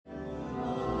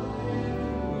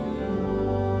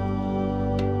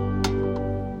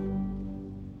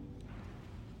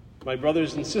My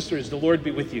brothers and sisters, the Lord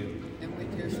be with you. And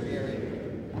with your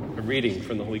spirit. A reading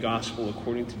from the Holy Gospel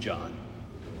according to John.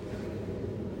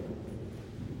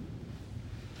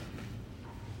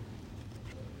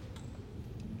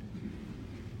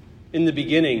 In the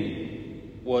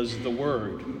beginning was the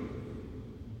Word,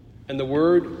 and the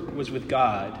Word was with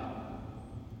God,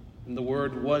 and the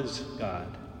Word was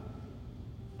God.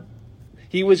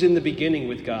 He was in the beginning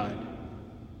with God.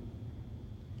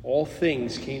 All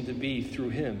things came to be through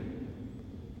him.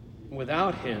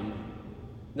 Without him,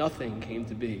 nothing came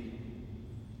to be.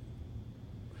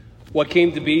 What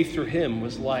came to be through him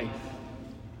was life.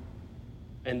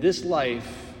 And this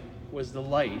life was the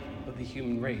light of the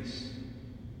human race.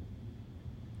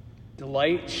 The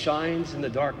light shines in the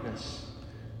darkness,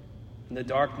 and the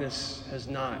darkness has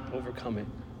not overcome it.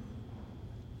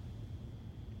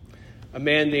 A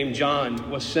man named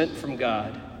John was sent from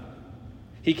God.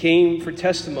 He came for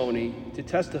testimony to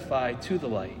testify to the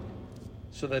light,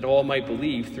 so that all might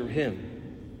believe through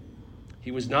him.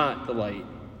 He was not the light,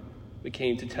 but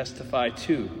came to testify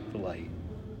to the light.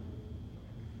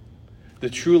 The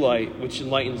true light, which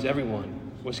enlightens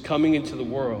everyone, was coming into the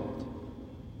world.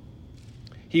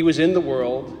 He was in the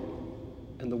world,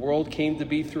 and the world came to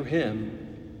be through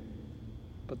him,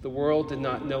 but the world did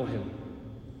not know him.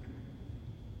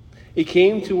 He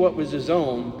came to what was his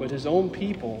own, but his own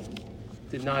people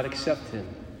did not accept him.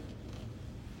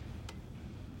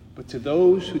 But to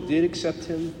those who did accept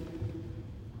him,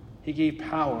 he gave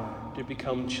power to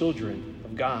become children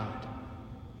of God,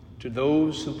 to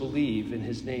those who believe in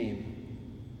his name,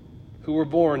 who were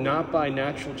born not by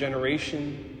natural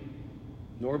generation,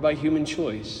 nor by human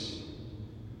choice,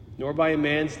 nor by a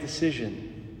man's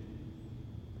decision,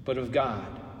 but of God.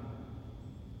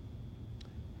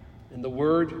 And the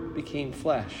Word became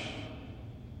flesh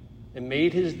and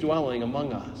made his dwelling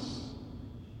among us.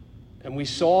 And we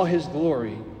saw his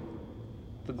glory,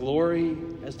 the glory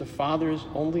as the Father's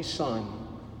only Son,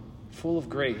 full of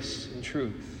grace and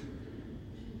truth.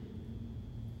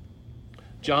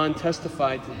 John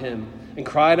testified to him and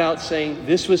cried out, saying,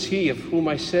 "This was he of whom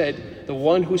I said, the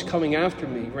one who's coming after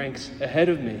me ranks ahead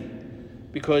of me,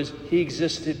 because he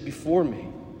existed before me."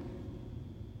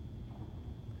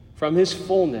 From his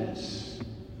fullness,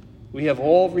 we have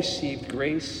all received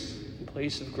grace in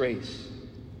place of grace.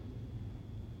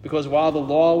 Because while the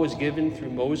law was given through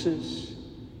Moses,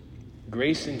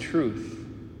 grace and truth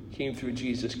came through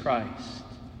Jesus Christ.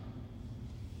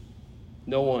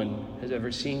 No one has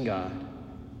ever seen God.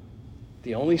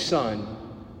 The only Son,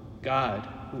 God,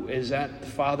 who is at the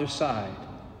Father's side,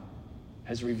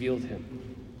 has revealed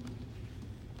him.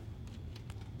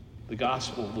 The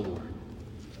Gospel of the Lord.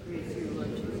 Praise you,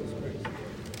 Lord Jesus Christ.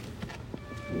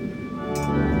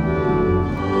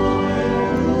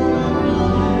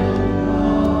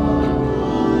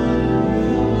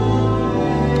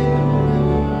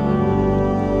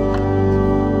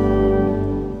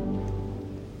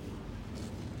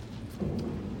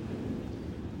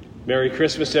 Merry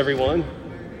Christmas, everyone.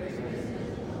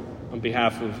 On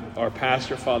behalf of our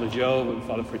pastor, Father Joe, and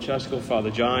Father Francesco,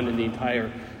 Father John, and the entire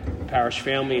parish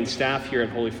family and staff here at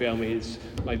Holy Family, it's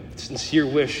my sincere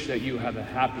wish that you have a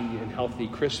happy and healthy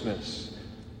Christmas.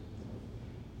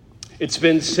 It's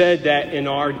been said that in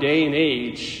our day and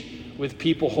age, with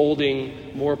people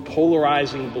holding more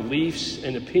polarizing beliefs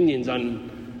and opinions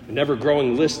on an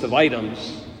ever-growing list of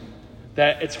items,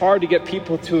 that it's hard to get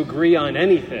people to agree on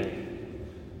anything.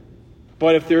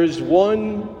 But if there's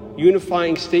one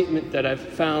unifying statement that I've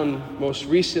found most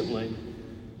recently,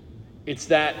 it's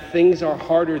that things are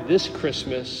harder this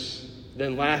Christmas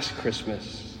than last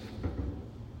Christmas.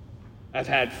 I've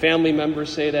had family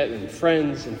members say that, and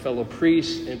friends and fellow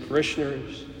priests and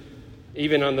parishioners.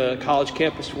 Even on the college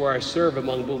campus where I serve,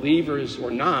 among believers or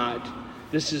not,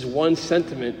 this is one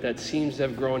sentiment that seems to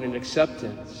have grown in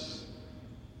acceptance.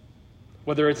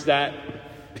 Whether it's that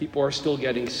people are still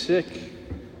getting sick,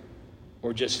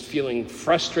 or just feeling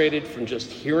frustrated from just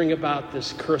hearing about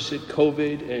this cursed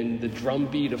COVID and the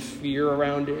drumbeat of fear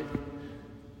around it,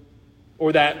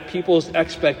 or that people's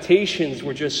expectations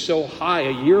were just so high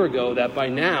a year ago that by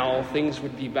now things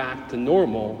would be back to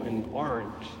normal and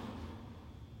aren't.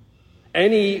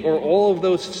 Any or all of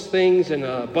those things and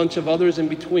a bunch of others in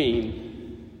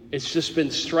between, it's just been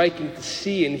striking to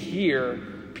see and hear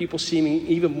people seeming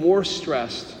even more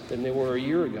stressed than they were a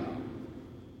year ago.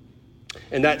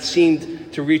 And that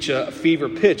seemed to reach a fever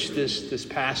pitch this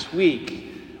past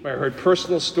week, where I heard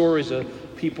personal stories of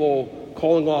people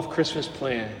calling off Christmas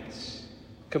plans,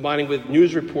 combining with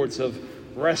news reports of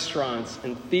restaurants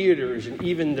and theaters and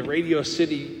even the Radio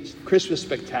City Christmas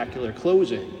Spectacular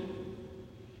closing,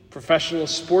 professional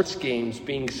sports games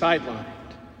being sidelined,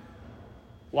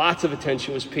 Lots of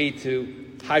attention was paid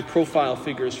to high-profile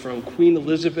figures from Queen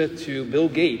Elizabeth to Bill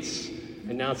Gates,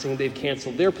 announcing they've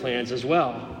canceled their plans as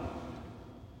well.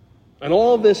 And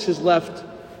all of this has left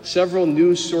several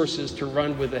news sources to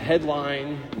run with a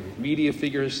headline, media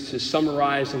figures to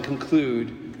summarize and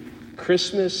conclude,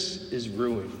 Christmas is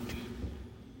ruined.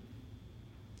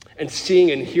 And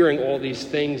seeing and hearing all these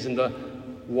things and the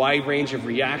wide range of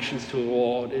reactions to it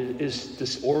all is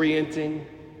disorienting,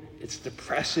 it's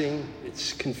depressing,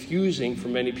 it's confusing for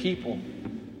many people.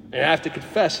 And I have to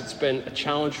confess, it's been a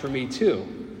challenge for me too.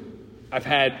 I've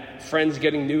had friends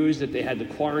getting news that they had to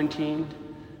quarantine,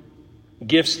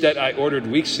 gifts that I ordered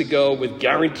weeks ago with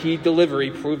guaranteed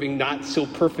delivery proving not so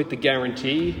perfect a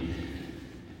guarantee,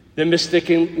 then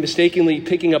mistakenly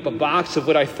picking up a box of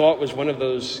what I thought was one of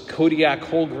those Kodiak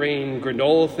whole grain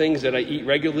granola things that I eat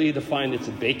regularly to find it's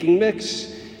a baking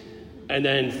mix, and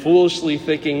then foolishly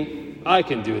thinking, I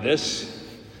can do this,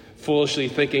 foolishly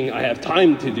thinking I have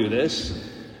time to do this,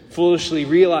 foolishly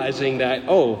realizing that,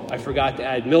 oh, I forgot to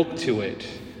add milk to it,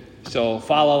 so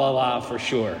fa la la la for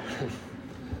sure.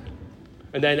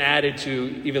 And then added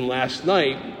to, even last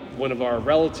night, one of our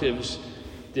relatives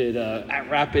did a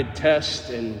rapid test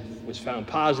and was found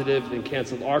positive and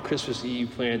canceled our Christmas Eve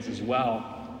plans as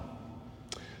well.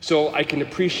 So I can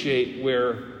appreciate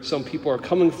where some people are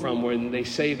coming from when they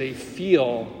say they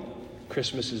feel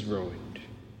Christmas is ruined.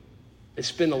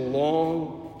 It's been a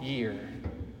long year,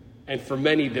 and for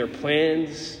many, their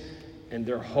plans and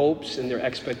their hopes and their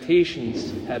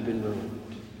expectations have been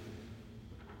ruined.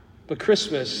 But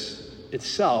Christmas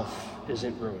itself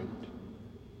isn't ruined.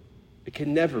 It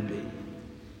can never be.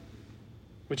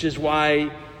 Which is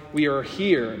why we are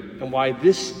here and why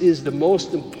this is the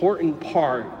most important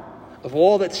part of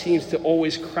all that seems to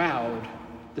always crowd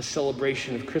the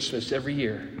celebration of Christmas every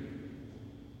year.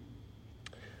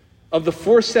 Of the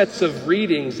 4 sets of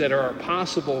readings that are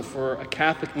possible for a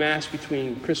Catholic Mass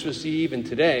between Christmas Eve and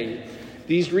today,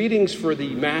 these readings for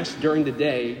the Mass during the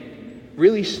day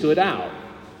really stood out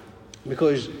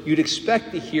because you'd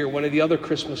expect to hear one of the other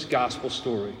Christmas gospel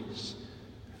stories.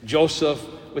 Joseph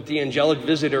with the angelic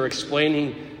visitor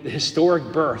explaining the historic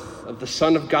birth of the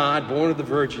Son of God, born of the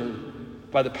Virgin,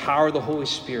 by the power of the Holy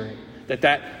Spirit,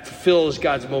 that fulfills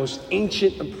God's most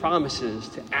ancient of promises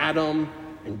to Adam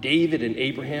and David and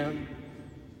Abraham.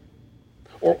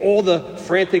 Or all the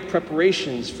frantic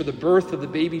preparations for the birth of the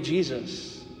baby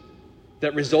Jesus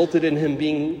that resulted in him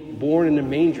being born in a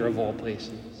manger of all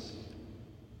places.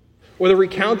 Or the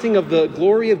recounting of the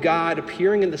glory of God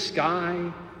appearing in the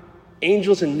sky,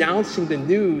 angels announcing the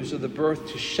news of the birth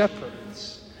to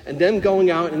shepherds, and them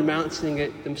going out and announcing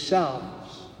it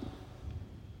themselves.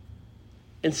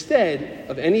 Instead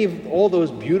of any of all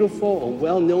those beautiful and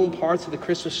well-known parts of the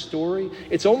Christmas story,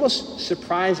 it's almost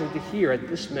surprising to hear at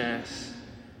this Mass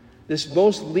this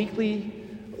most likely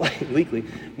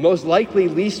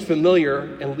least familiar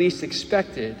and least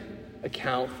expected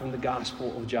account from the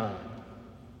Gospel of John.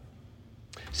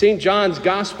 St. John's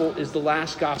Gospel is the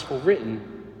last Gospel written.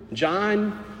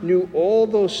 John knew all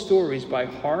those stories by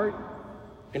heart,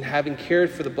 and having cared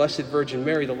for the Blessed Virgin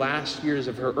Mary the last years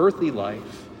of her earthly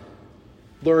life,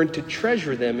 learned to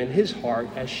treasure them in his heart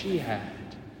as she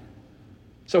had.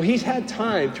 So he's had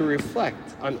time to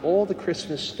reflect on all the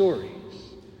Christmas stories.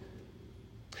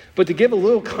 But to give a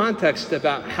little context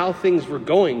about how things were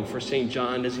going for St.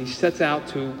 John as he sets out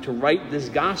to write this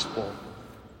gospel,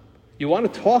 you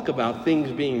want to talk about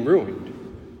things being ruined.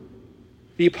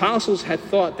 The apostles had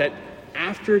thought that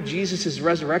after Jesus'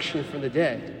 resurrection from the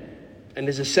dead and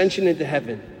his ascension into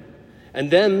heaven, and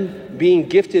them being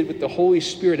gifted with the Holy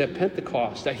Spirit at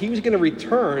Pentecost, that he was going to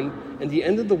return and the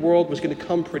end of the world was going to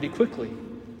come pretty quickly.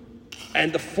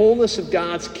 And the fullness of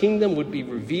God's kingdom would be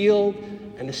revealed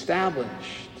and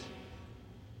established.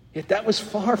 Yet that was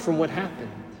far from what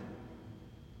happened.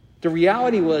 The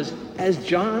reality was, as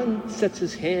John sets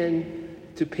his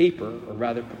hand to paper, or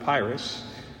rather papyrus,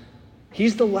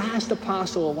 he's the last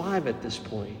apostle alive at this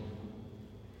point.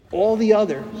 All the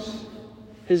others,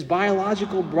 his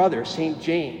biological brother, St.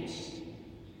 James,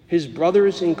 his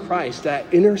brothers in Christ,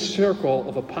 that inner circle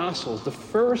of apostles, the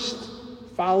first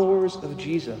followers of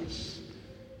Jesus,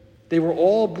 they were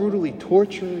all brutally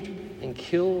tortured and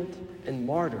killed and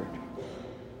martyred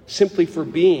simply for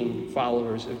being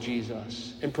followers of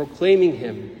Jesus and proclaiming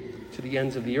him to the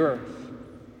ends of the earth.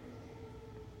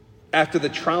 After the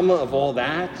trauma of all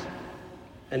that,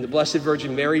 and the Blessed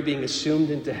Virgin Mary being assumed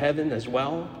into heaven as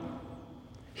well,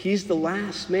 he's the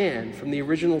last man from the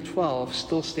original 12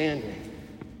 still standing.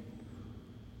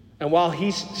 And while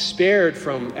he's spared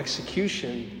from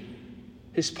execution,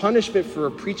 his punishment for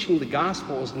preaching the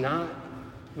gospel is not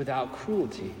without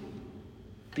cruelty.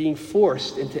 being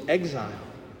forced into exile.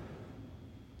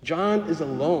 John is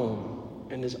alone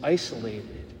and is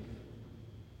isolated.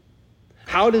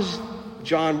 How does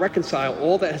John reconcile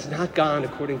all that has not gone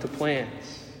according to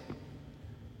plans?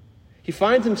 He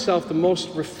finds himself the most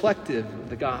reflective of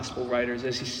the gospel writers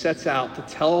as he sets out to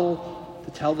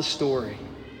tell the story.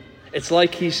 It's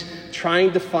like he's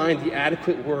trying to find the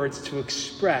adequate words to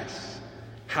express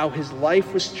how his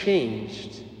life was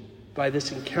changed by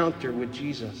this encounter with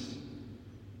Jesus.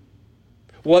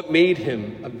 What made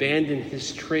him abandon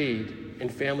his trade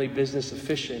and family business of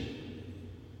fishing?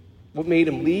 What made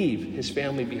him leave his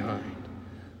family behind?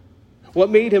 What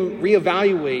made him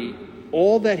reevaluate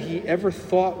all that he ever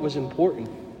thought was important,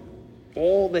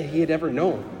 all that he had ever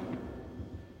known?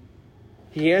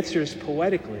 He answers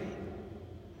poetically,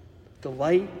 "The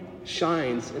light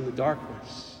shines in the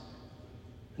darkness,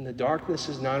 and the darkness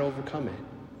has not overcome it."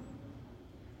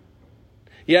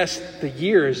 Yes, the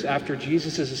years after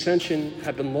Jesus' ascension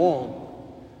have been long,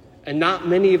 and not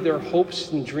many of their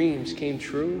hopes and dreams came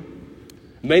true.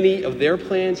 Many of their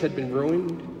plans had been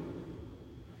ruined.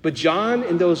 But John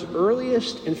and those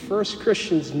earliest and first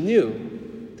Christians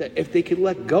knew that if they could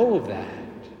let go of that,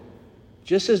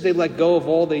 just as they let go of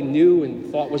all they knew and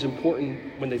thought was important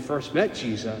when they first met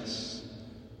Jesus,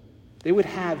 they would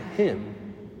have him.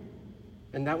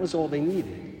 And that was all they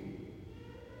needed.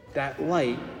 That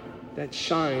light that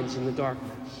shines in the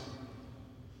darkness.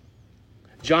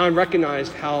 John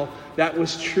recognized how that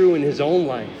was true in his own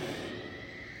life.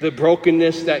 The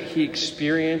brokenness that he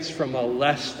experienced from a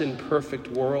less than perfect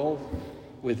world,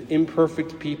 with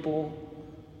imperfect people,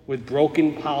 with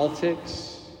broken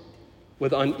politics,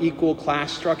 with unequal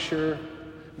class structure,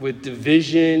 with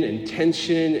division and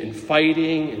tension and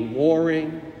fighting and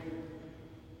warring.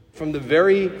 From the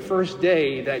very first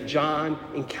day that John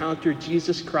encountered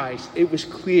Jesus Christ, it was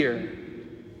clear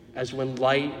as when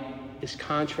light is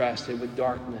contrasted with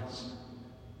darkness.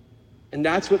 And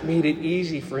that's what made it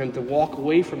easy for him to walk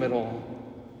away from it all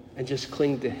and just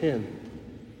cling to him.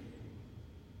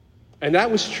 And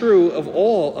that was true of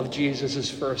all of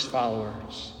Jesus' first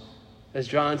followers. As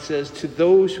John says, to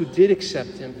those who did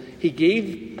accept him, he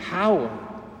gave power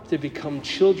to become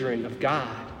children of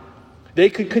God. They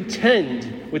could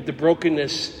contend with the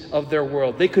brokenness of their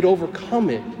world. They could overcome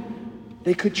it.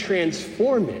 They could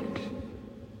transform it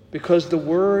because the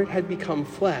Word had become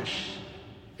flesh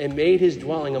and made his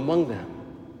dwelling among them.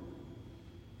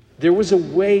 There was a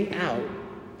way out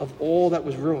of all that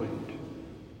was ruined.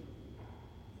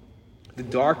 The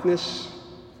darkness,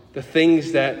 the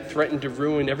things that threatened to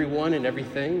ruin everyone and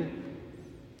everything,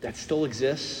 that still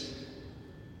exists.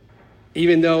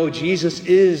 Even though Jesus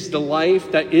is the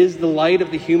life that is the light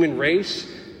of the human race,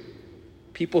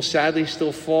 people sadly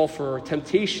still fall for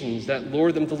temptations that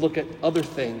lure them to look at other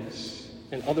things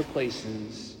and other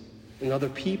places and other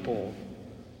people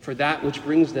for that which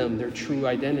brings them their true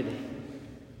identity.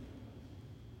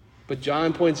 But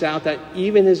John points out that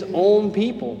even his own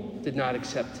people did not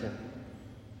accept him.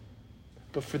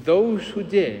 But for those who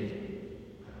did,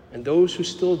 and those who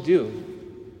still do,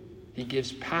 he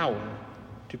gives power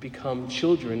to become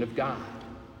children of God.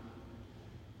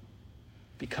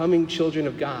 Becoming children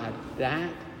of God,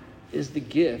 that is the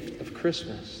gift of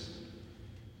Christmas.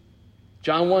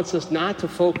 John wants us not to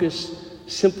focus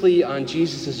simply on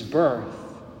Jesus' birth,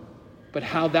 but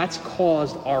how that's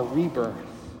caused our rebirth,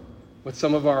 what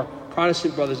some of our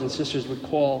Protestant brothers and sisters would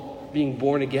call being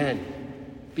born again,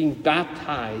 being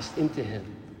baptized into him.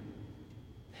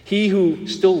 He who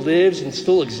still lives and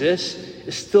still exists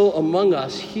is still among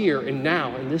us here and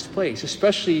now in this place,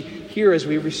 especially here as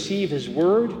we receive his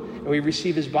word and we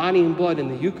receive his body and blood in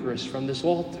the Eucharist from this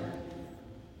altar.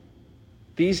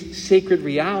 These sacred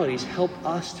realities help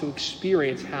us to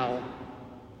experience how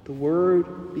the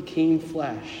Word became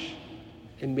flesh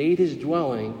and made his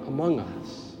dwelling among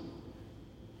us.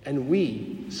 And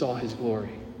we saw his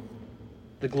glory.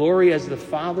 The glory as the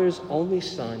Father's only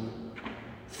Son,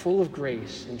 full of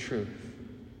grace and truth.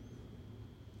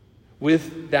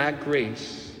 With that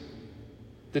grace,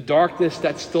 the darkness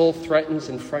that still threatens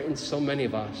and frightens so many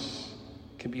of us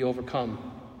can be overcome.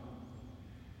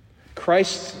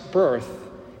 Christ's birth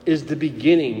is the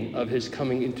beginning of his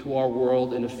coming into our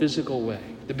world in a physical way,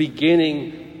 the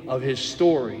beginning of his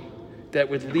story that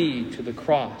would lead to the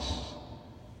cross,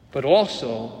 but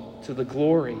also to the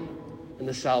glory and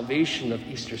the salvation of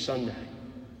Easter Sunday.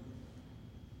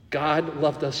 God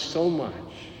loved us so much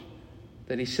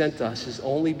that he sent us his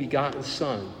only begotten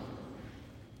Son,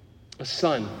 a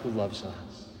Son who loves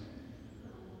us.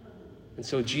 And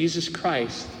so Jesus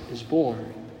Christ is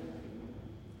born.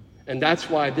 And that's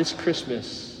why this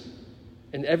Christmas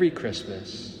and every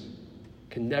Christmas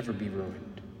can never be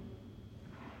ruined.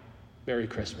 Merry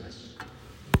Christmas.